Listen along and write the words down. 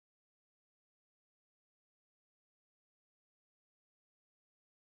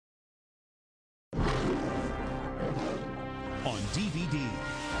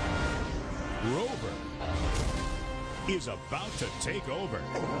is about to take over.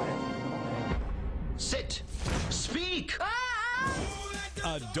 Sit. Speak!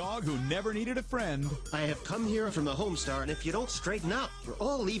 A dog who never needed a friend. I have come here from the Homestar, and if you don't straighten up, you're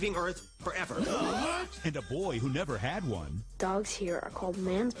all leaving Earth forever. And a boy who never had one. Dogs here are called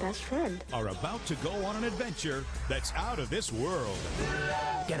man's best friend. Are about to go on an adventure that's out of this world.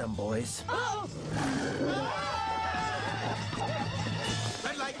 Get 'em, boys.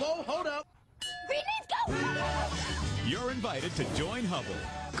 Red light, whoa, hold up. Green lights, go! You're invited to join Hubble.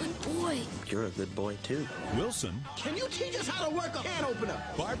 Good boy. You're a good boy, too. Wilson, Can you teach us how to work a can opener?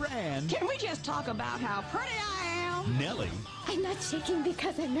 Barbara Ann, Can we just talk about how pretty I am? Nellie, I'm not shaking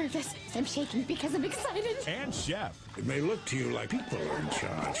because I'm nervous. I'm shaking because I'm excited. and Chef. It may look to you like people are in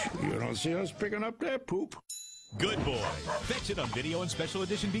charge. You don't see us picking up their poop. Good Boy. Fetch it on video and special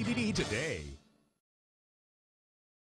edition DVD today.